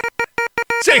phone.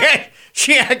 So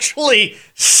she actually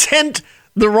sent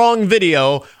the wrong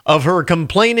video of her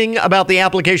complaining about the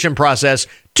application process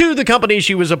to the company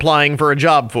she was applying for a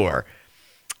job for.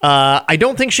 I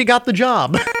don't think she got the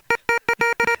job.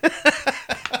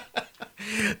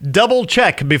 Double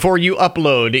check before you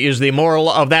upload is the moral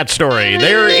of that story.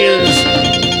 There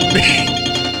is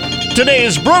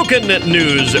today's broken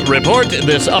news report.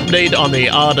 This update on the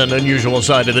odd and unusual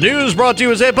side of the news brought to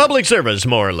you as a public service,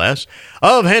 more or less,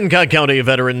 of Hancock County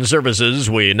Veteran Services.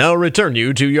 We now return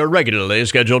you to your regularly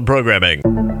scheduled programming.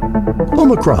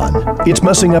 Omicron. It's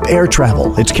messing up air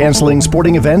travel. It's canceling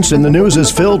sporting events, and the news is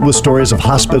filled with stories of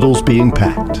hospitals being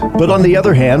packed. But on the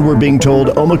other hand, we're being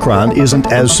told Omicron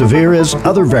isn't as severe as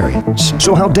other variants.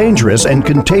 So how dangerous and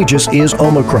contagious is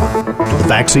Omicron? Do the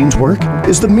vaccines work?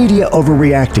 Is the media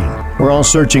overreacting? We're all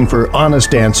searching for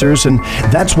honest answers, and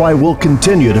that's why we'll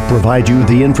continue to provide you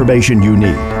the information you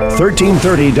need.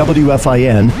 1330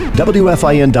 WFIN,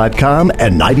 WFIN.com,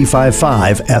 and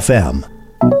 95.5 FM.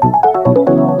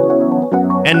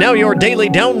 And now your daily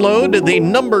download, the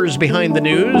numbers behind the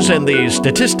news and the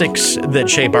statistics that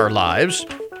shape our lives.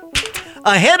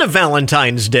 Ahead of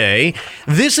Valentine's Day,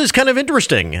 this is kind of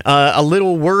interesting. A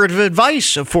little word of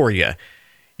advice for you.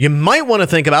 You might want to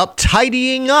think about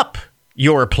tidying up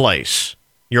your place,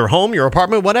 your home, your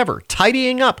apartment, whatever.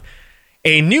 Tidying up.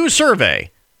 A new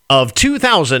survey of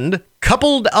 2,000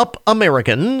 coupled up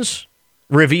Americans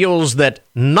reveals that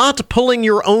not pulling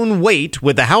your own weight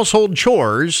with the household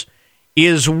chores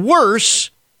is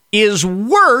worse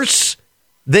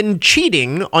than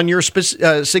cheating on your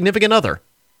significant other.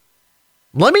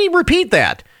 Let me repeat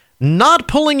that. Not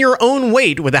pulling your own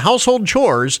weight with the household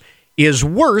chores is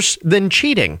worse than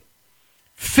cheating.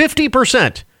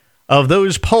 50% of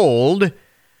those polled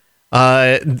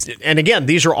And again,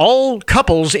 these are all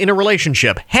couples in a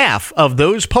relationship. Half of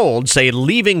those polled say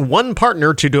leaving one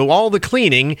partner to do all the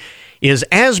cleaning is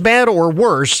as bad or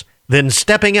worse than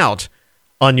stepping out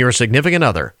on your significant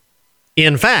other.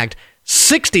 In fact,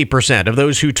 60% of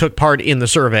those who took part in the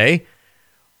survey,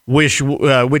 which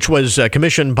was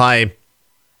commissioned by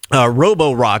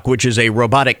Roborock, which is a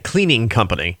robotic cleaning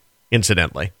company,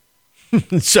 incidentally.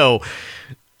 So,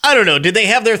 I don't know. Did they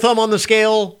have their thumb on the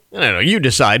scale? I don't know. You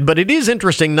decide. But it is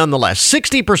interesting nonetheless.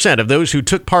 60% of those who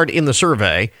took part in the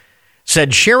survey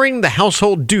said sharing the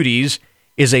household duties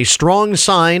is a strong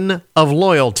sign of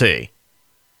loyalty.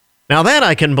 Now, that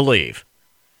I can believe.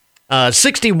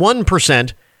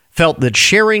 61% felt that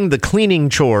sharing the cleaning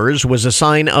chores was a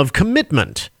sign of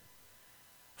commitment.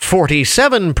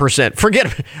 47%,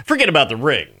 forget about the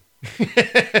ring.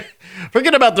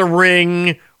 Forget about the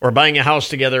ring or buying a house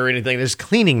together or anything. Just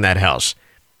cleaning that house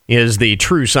is the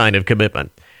true sign of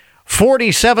commitment.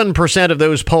 47% of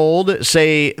those polled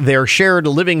say their shared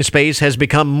living space has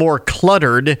become more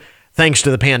cluttered thanks to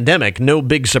the pandemic. No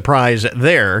big surprise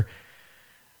there.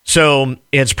 So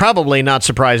it's probably not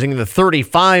surprising that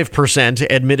 35%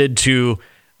 admitted to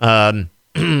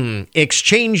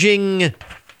exchanging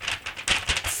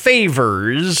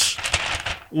favors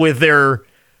with their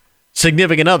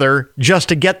significant other just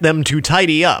to get them to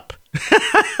tidy up.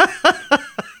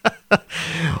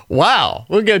 Wow.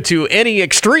 We'll go to any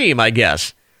extreme, I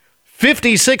guess.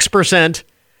 56%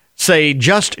 say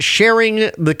just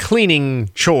sharing the cleaning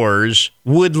chores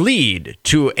would lead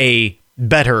to a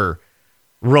better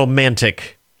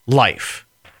romantic life.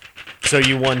 So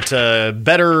you want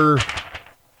better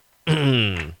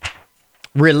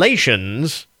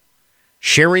relations.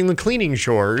 Sharing the cleaning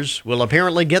chores will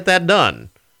apparently get that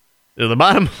done. So the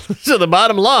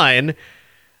bottom line,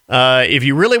 if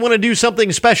you really want to do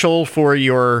something special for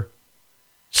your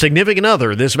significant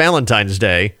other this Valentine's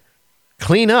Day,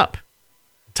 clean up.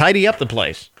 Tidy up the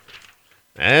place.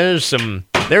 There's some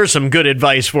good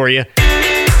advice for you.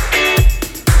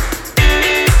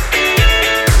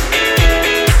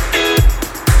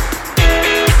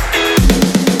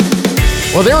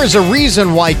 Well, there is a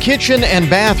reason why kitchen and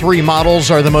bath remodels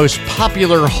are the most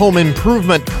popular home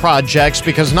improvement projects,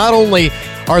 because not only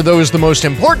are those the most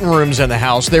important rooms in the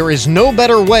house, there is no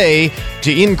better way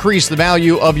to increase the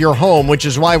value of your home, which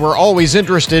is why we're always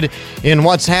interested in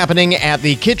what's happening at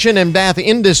the Kitchen and Bath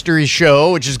Industry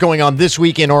Show, which is going on this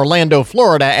week in Orlando,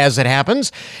 Florida, as it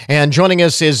happens. And joining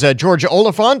us is George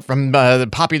Oliphant from the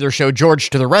popular show George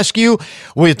to the Rescue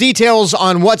with details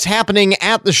on what's happening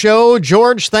at the show.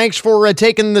 George, thanks for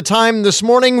taking the time this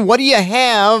morning. What do you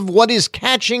have? What is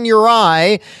catching your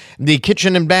eye? The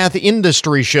Kitchen and Bath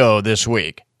Industry Show this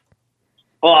week.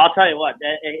 Well, I'll tell you what,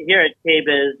 here at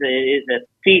KBIS is a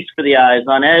feast for the eyes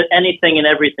on anything and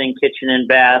everything kitchen and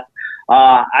bath.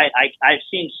 I've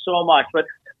seen so much, but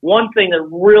one thing that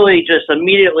really just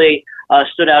immediately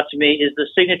stood out to me is the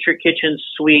Signature Kitchen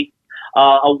Suite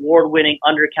award-winning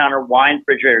under-counter wine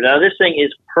refrigerator. Now, this thing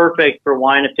is perfect for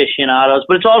wine aficionados,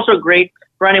 but it's also great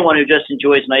for anyone who just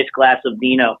enjoys a nice glass of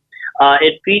vino.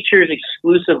 It features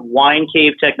exclusive wine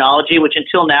cave technology, which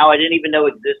until now I didn't even know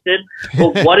existed.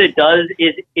 But what it does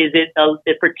is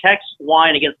it protects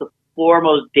wine against the four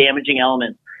most damaging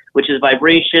elements, which is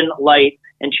vibration, light,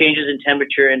 and changes in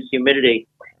temperature and humidity.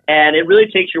 And it really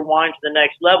takes your wine to the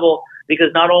next level,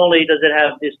 because not only does it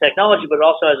have this technology, but it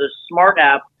also has a smart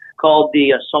app called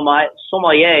the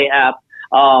Sommelier app,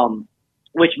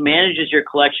 which manages your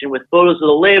collection with photos of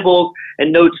the labels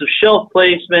and notes of shelf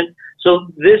placement. So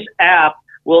this app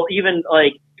will even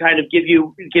kind of give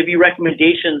you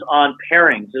recommendations on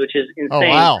pairings, which is insane. Oh,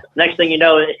 wow. Next thing you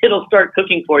know, it'll start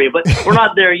cooking for you, but we're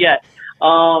not there yet.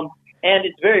 And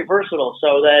it's very versatile,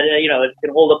 so that it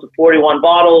can hold up to 41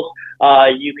 bottles.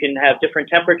 You can have different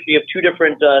temperature. You have two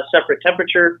different separate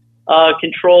temperature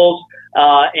controls,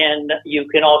 and you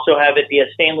can also have it be a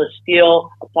stainless steel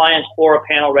appliance or a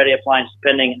panel-ready appliance,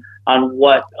 depending on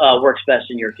what works best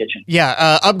in your kitchen.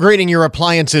 Yeah, upgrading your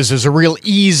appliances is a real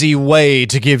easy way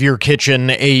to give your kitchen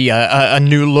a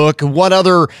new look. What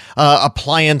other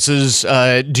appliances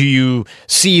do you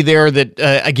see there that,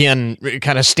 again,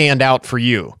 kind of stand out for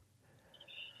you?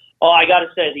 Oh, I got to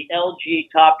say, the LG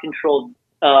Top Control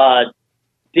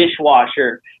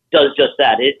dishwasher does just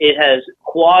that. It has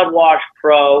Quad Wash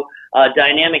Pro,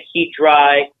 Dynamic Heat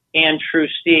Dry, and True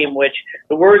Steam, which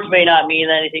the words may not mean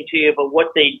anything to you, but what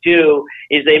they do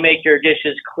is they make your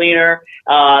dishes cleaner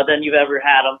than you've ever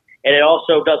had them. And it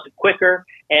also does it quicker,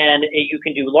 and you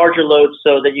can do larger loads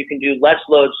so that you can do less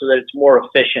loads so that it's more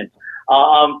efficient.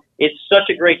 It's such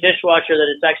a great dishwasher that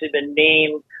it's actually been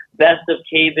named Best of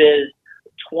KBIS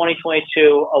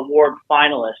 2022 award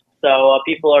finalist. So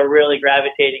people are really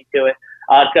gravitating to it.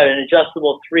 It's got an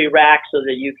adjustable 3-rack so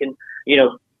that you can,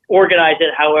 organize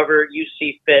it however you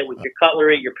see fit with your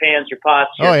cutlery, your pans, your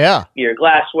pots, your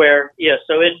glassware. Yeah,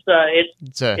 so it's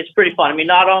pretty fun. I mean,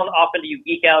 not often do you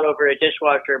geek out over a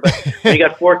dishwasher, but when you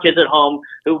got 4 kids at home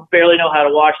who barely know how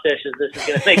to wash dishes, this is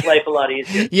going to make life a lot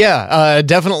easier. Yeah,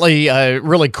 definitely a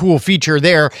really cool feature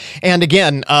there. And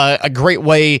again, a great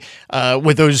way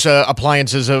with those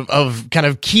appliances of kind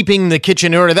of keeping the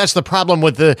kitchen in order. That's the problem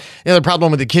with the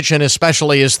problem with the kitchen,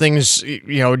 especially, is things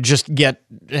just get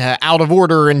out of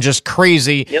order and just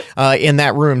crazy in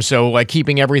that room. So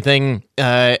keeping everything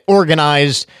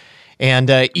organized and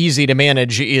easy to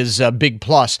manage is a big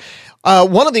plus.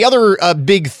 One of the other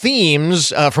big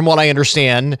themes, from what I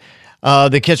understand,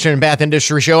 the kitchen and bath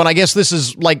industry show, and I guess this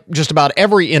is like just about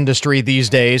every industry these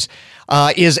days,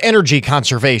 is energy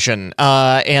conservation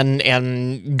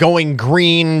and going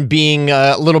green, being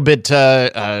a little bit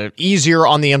easier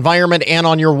on the environment and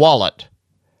on your wallet.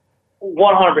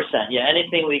 100%. Yeah,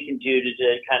 anything we can do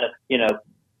to kind of,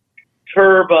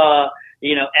 curb,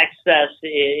 excess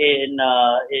in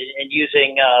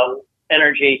using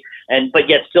energy, but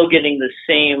yet still getting the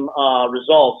same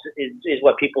results is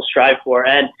what people strive for.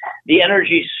 And the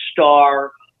Energy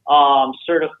Star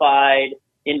certified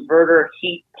inverter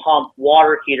heat pump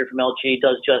water heater from LG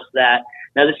does just that.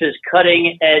 Now, this is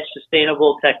cutting-edge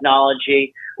sustainable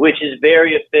technology, which is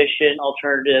very efficient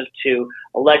alternative to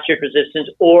electric resistance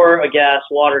or a gas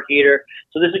water heater.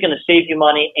 So this is going to save you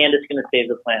money, and it's going to save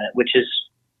the planet, which is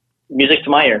music to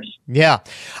my ears. Yeah.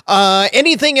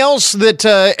 Anything else that,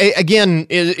 again,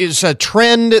 is a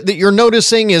trend that you're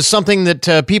noticing, is something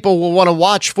that people will want to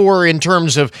watch for in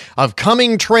terms of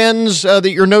coming trends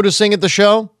that you're noticing at the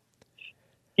show?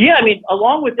 Yeah, I mean,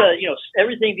 along with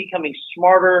everything becoming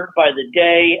smarter by the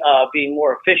day, being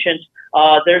more efficient,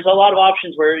 there's a lot of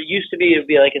options where it used to be, it'd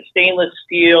be like a stainless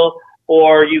steel,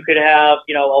 or you could have,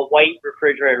 a white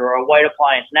refrigerator or a white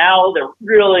appliance. Now they're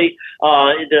really,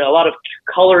 a lot of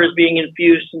color is being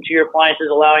infused into your appliances,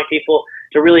 allowing people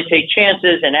to really take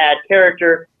chances and add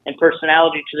character and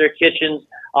personality to their kitchens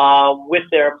with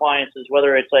their appliances,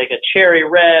 whether it's like a cherry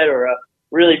red or a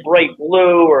really bright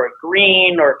blue or a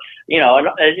green, or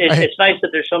it's nice that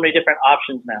there's so many different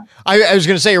options now. I was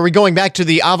going to say, are we going back to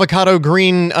the avocado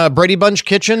green Brady Bunch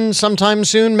kitchen sometime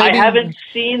soon? Maybe? I haven't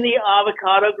seen the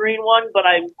avocado green one, but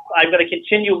I'm going to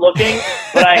continue looking.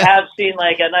 But I have seen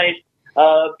like a nice,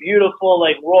 beautiful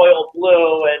like royal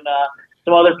blue and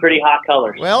some other pretty hot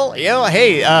colors. Well,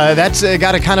 hey, that's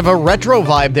got a kind of a retro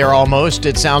vibe there almost,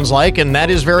 it sounds like, and that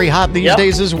is very hot these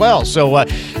days as well. So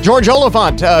George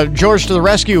Oliphant, George to the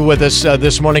rescue with us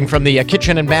this morning from the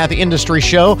Kitchen and Bath Industry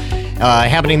Show,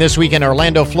 happening this week in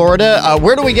Orlando, Florida.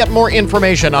 Where do we get more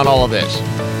information on all of this?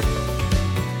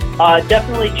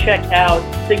 Definitely check out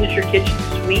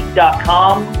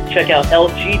signaturekitchensuite.com, check out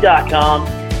LG.com,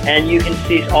 and you can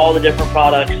see all the different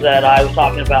products that I was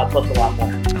talking about, plus a lot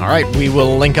more. All right, we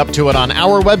will link up to it on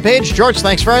our webpage. George,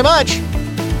 thanks very much.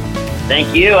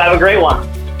 Thank you. Have a great one.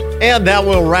 And that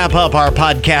will wrap up our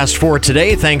podcast for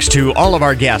today. Thanks to all of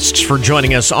our guests for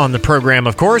joining us on the program,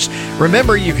 of course.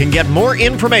 Remember, you can get more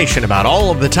information about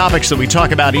all of the topics that we talk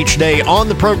about each day on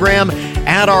the program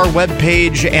at our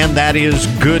webpage, and that is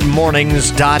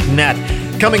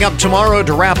goodmornings.net. Coming up tomorrow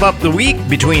to wrap up the week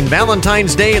between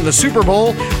Valentine's Day and the Super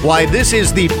Bowl, why this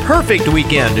is the perfect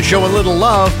weekend to show a little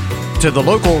love to the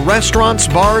local restaurants,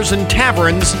 bars, and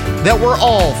taverns that we're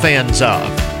all fans of.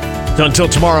 So until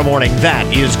tomorrow morning, that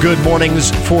is Good Mornings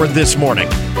for this morning.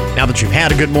 Now that you've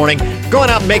had a good morning, go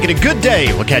on out and make it a good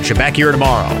day. We'll catch you back here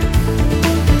tomorrow.